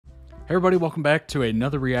Hey everybody, welcome back to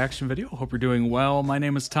another reaction video. Hope you're doing well. My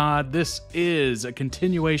name is Todd. This is a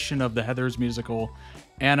continuation of the Heathers musical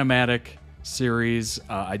Animatic series.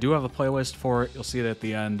 I do have a playlist for it. You'll see it at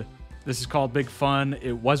the end. This is called Big Fun.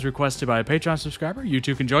 It was requested by a Patreon subscriber. You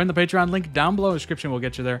too can join the Patreon link down below. The description will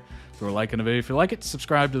get you there. Throw a like on the video if you like it.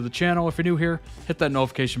 Subscribe to the channel if you're new here. Hit that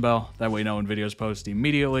notification bell. That way you know when videos post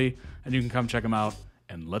immediately. And you can come check them out.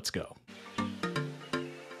 And let's go.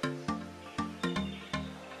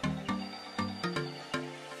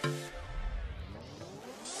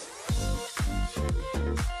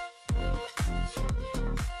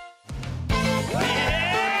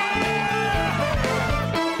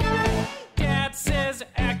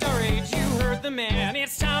 Man,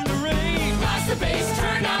 it's time to rave. Blast the bass,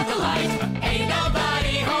 turn out the light. Ain't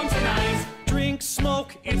nobody home tonight. Drink,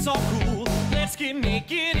 smoke, it's all cool. Let's get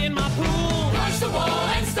naked in my pool. Punch the wall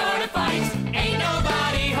and start a fight. Ain't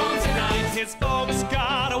nobody home tonight. His folks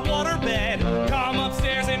got a water bed. Come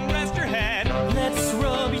upstairs and rest your head. Let's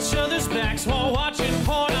rub each other's backs while watching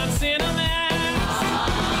porn on Cinemax.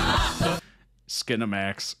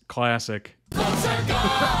 Skinamax, classic. Folks are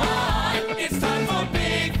gone. It's time for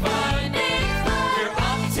big fun.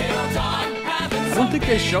 I don't think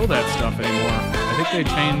they show that stuff anymore. I think they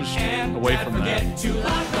changed away from that. To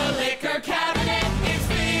lock the liquor cabinet. It's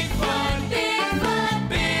big fun, big fun,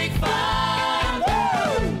 big fun.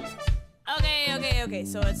 Woo! Okay.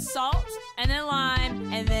 So it's salt, and then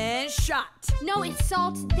lime, and then shot. No, it's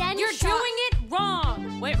salt, then You're shot. doing it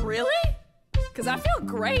wrong. Wait, really? Because I feel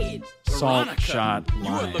great. Salt, Veronica, shot, you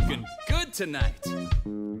are lime. looking good tonight.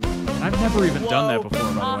 I've never even done that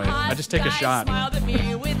before, by the way. I just take a shot.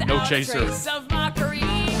 No chaser.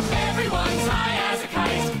 Everyone's high as a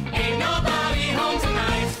kite. Ain't nobody home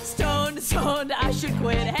tonight. Stoned, I should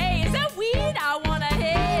quit. Hey, is that weed? I wanna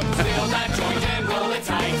hit. Fill that joint and roll it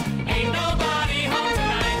tight. Ain't nobody home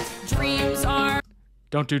tonight. Dreams are...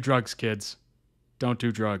 Don't do drugs, kids. Don't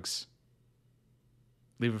do drugs.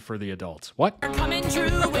 Leave it for the adults. What? Coming true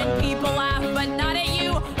when people laugh, but not at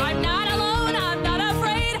you. I'm not alone, I'm not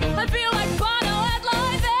afraid. I feel like Bono at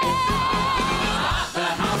Live Aid. The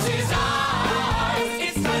house is ours.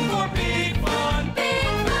 It's time for big fun.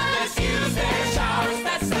 Let's use their showers.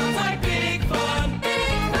 That sounds like big fun.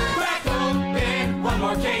 Crack open one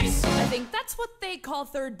more case. I think that's what they call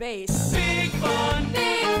third base. Big fun,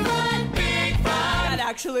 big fun, big fun. That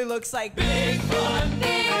actually looks like big fun,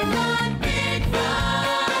 big fun, big fun.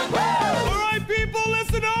 Alright, people,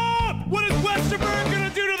 listen up! What is Westerberg gonna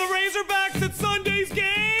do to the Razorbacks at Sunday's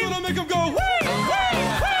game? Gonna make them go, whee!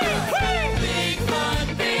 Big fun,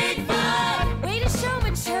 big fun. Way to show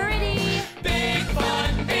maturity. Big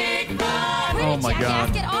fun, big fun. Oh my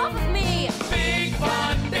God. Get off of me! Big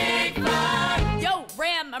fun, big fun. Yo,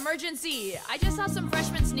 Ram, emergency. I just saw some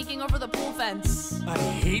freshmen sneaking over the pool fence. I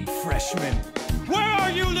hate freshmen. Where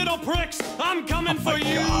are you, little pricks? I'm coming for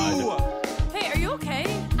you! God. Hey, are you okay?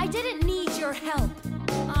 I didn't need your help.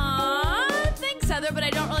 Thanks, Heather, but I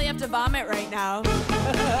don't really have to vomit right now. The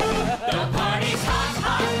party's hot,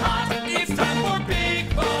 hot, hot. It's time for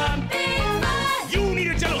big fun. Big fun. You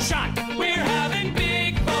need a gentle shot! We're having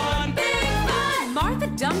big fun. Big fun. Martha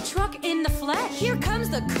Dump Truck in the flesh. Here comes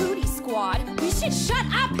the cootie squad. We should shut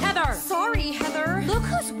up, Heather. Sorry, Heather. Look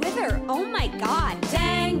who's with her. Oh my God.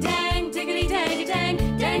 Dang, dang, diggity, dang,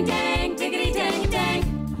 dang, dang, dang, diggity, dang, dang.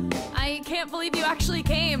 I can't believe you actually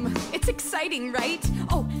came. It's exciting, right?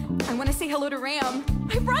 Oh, I want to say hello to Ram.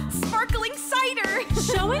 I brought sparkling cider.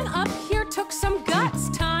 Showing up here took some guts.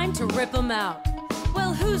 Time to rip them out.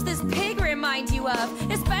 Well, who's this pig remind you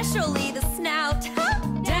of? Especially the snout.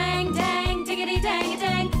 Dang, dang, diggity, dang,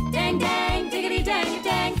 dang, dang, dang, diggity, dang,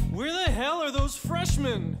 dang. Where the hell are those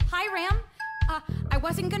freshmen? Hi, Ram. I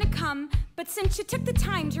wasn't gonna come, but since you took the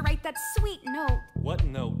time to write that sweet note. What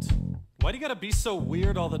note? Why do you gotta be so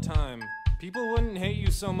weird all the time? People wouldn't hate you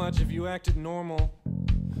so much if you acted normal.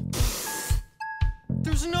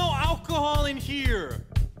 There's no alcohol in here!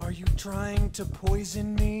 Are you trying to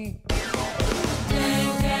poison me?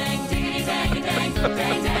 Dang, dang, diggity, dang, dang,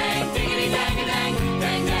 dang, dang, diggity, dang, dang,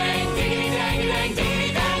 dang, dang, diggity, dang, dang,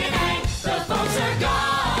 diggity, dang, dang. The folks are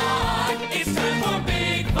gone. It's time for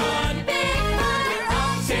big fun. Big fun. We're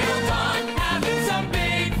up till dawn, having some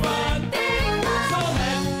big fun. Big fun. So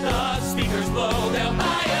let the speakers blow. They'll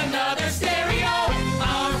buy another stereo.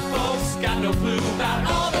 Our folks got no clue about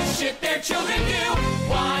all the shit their children do.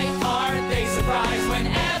 Why are they surprised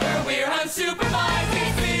whenever we're unsupervised?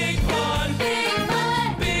 It's big fun. Big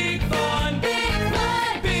fun. Big fun. Big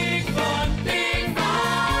fun. Big fun. Big fun.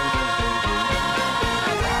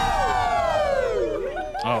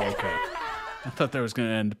 Oh, okay. I thought that was going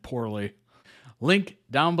to end poorly. Link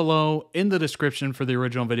down below in the description for the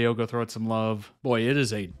original video. Go throw it some love. Boy, it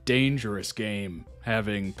is a dangerous game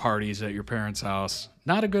having parties at your parents' house.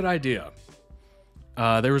 Not a good idea.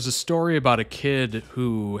 There was a story about a kid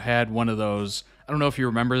who had one of those. I don't know if you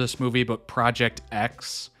remember this movie, but Project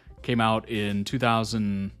X came out in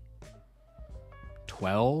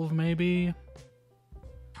 2012, maybe?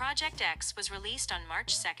 Project X was released on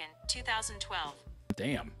March 2nd, 2012.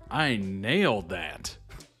 Damn, I nailed that.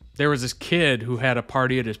 There was this kid who had a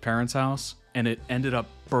party at his parents' house, and it ended up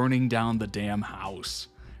burning down the damn house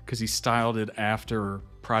because he styled it after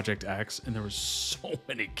Project X, and there was so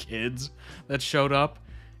many kids that showed up.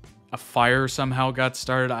 A fire somehow got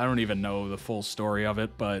started. I don't even know the full story of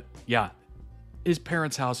it, but yeah, his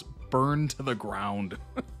parents' house burned to the ground.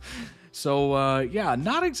 So, yeah,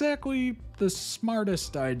 not exactly the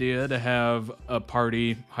smartest idea to have a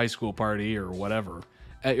party, high school party or whatever,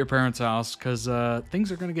 at your parents' house, because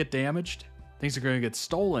things are going to get damaged, things are going to get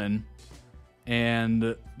stolen,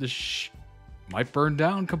 and this might burn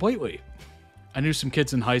down completely. I knew some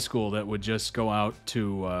kids in high school that would just go out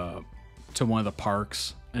to one of the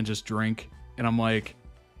parks and just drink, and I'm like,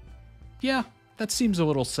 yeah, that seems a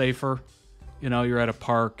little safer. You know, you're at a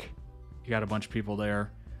park, you got a bunch of people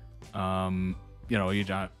there. You know, you're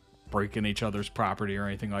not breaking each other's property or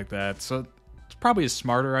anything like that. So it's probably a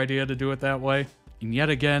smarter idea to do it that way. And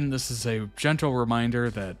yet again, this is a gentle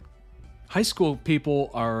reminder that high school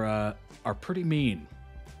people are pretty mean.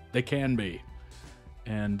 They can be.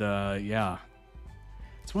 And, yeah,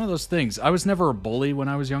 it's one of those things. I was never a bully when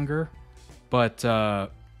I was younger, but,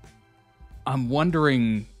 I'm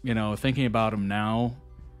wondering, you know, thinking about them now,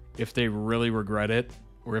 if they really regret it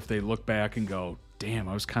or if they look back and go, damn,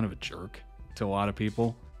 I was kind of a jerk to a lot of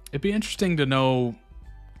people. It'd be interesting to know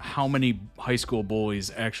how many high school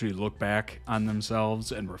bullies actually look back on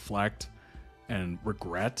themselves and reflect and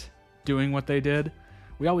regret doing what they did.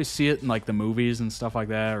 We always see it in like the movies and stuff like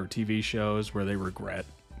that, or TV shows where they regret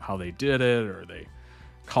how they did it, or they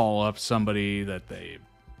call up somebody that they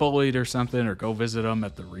bullied or something, or go visit them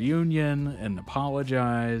at the reunion and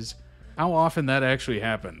apologize. How often that actually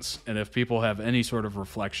happens, and if people have any sort of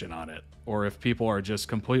reflection on it, or if people are just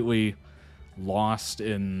completely lost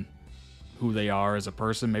in who they are as a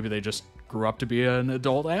person. Maybe they just grew up to be an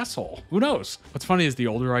adult asshole. Who knows? What's funny is the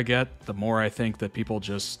older I get, the more I think that people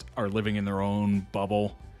just are living in their own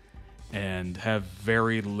bubble and have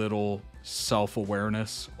very little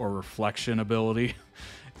self-awareness or reflection ability.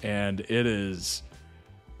 And it is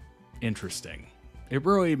interesting. It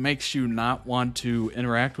really makes you not want to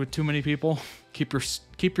interact with too many people.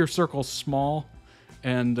 Keep your circle small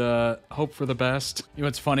and hope for the best. You know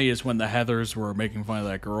what's funny is when the Heathers were making fun of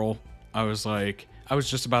that girl, I was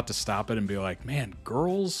just about to stop it and be like, man,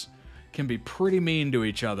 girls can be pretty mean to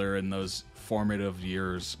each other in those formative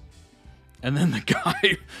years. And then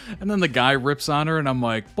the guy rips on her, and I'm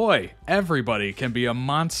like, boy, everybody can be a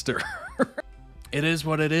monster. It is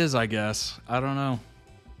what it is, I guess. I don't know.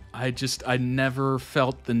 I never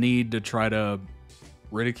felt the need to try to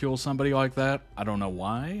ridicule somebody like that. I don't know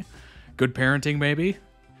why. Good parenting, maybe.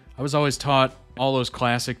 I was always taught all those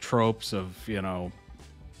classic tropes of, you know,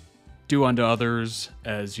 do unto others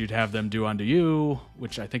as you'd have them do unto you,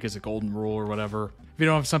 which I think is a golden rule or whatever. If you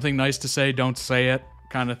don't have something nice to say, don't say it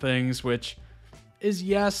kind of things, which is,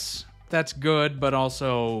 yes, that's good, but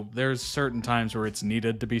also there's certain times where it's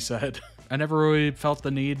needed to be said. I never really felt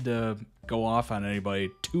the need to go off on anybody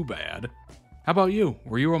too bad. How about you?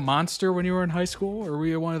 Were you a monster when you were in high school, or were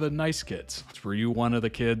you one of the nice kids? Were you one of the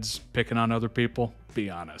kids picking on other people? Be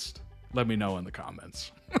honest. Let me know in the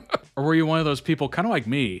comments. Or were you one of those people, kind of like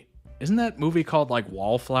me? Isn't that movie called like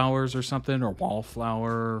Wallflowers or something, or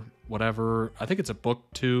Wallflower, whatever? I think it's a book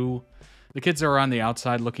too. The kids are on the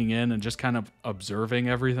outside looking in and just kind of observing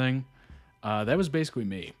everything. That was basically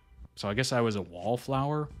me. So I guess I was a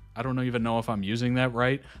wallflower. I don't even know if I'm using that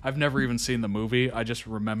right. I've never even seen the movie. I just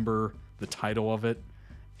remember the title of it,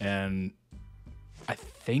 and I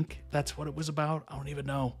think that's what it was about. I don't even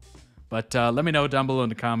know. But let me know down below in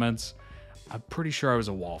the comments. I'm pretty sure I was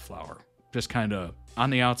a wallflower. Just kind of on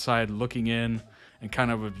the outside looking in and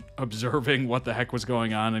kind of observing what the heck was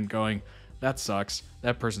going on and going, that sucks.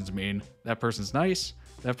 That person's mean. That person's nice.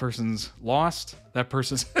 That person's lost. That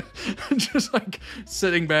person's just like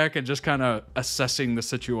sitting back and just kind of assessing the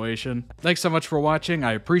situation. Thanks so much for watching.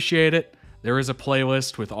 I appreciate it. There is a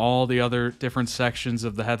playlist with all the other different sections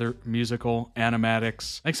of the Heather musical,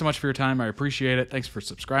 Animatics. Thanks so much for your time. I appreciate it. Thanks for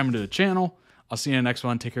subscribing to the channel. I'll see you in the next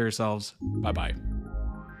one. Take care of yourselves. Bye-bye.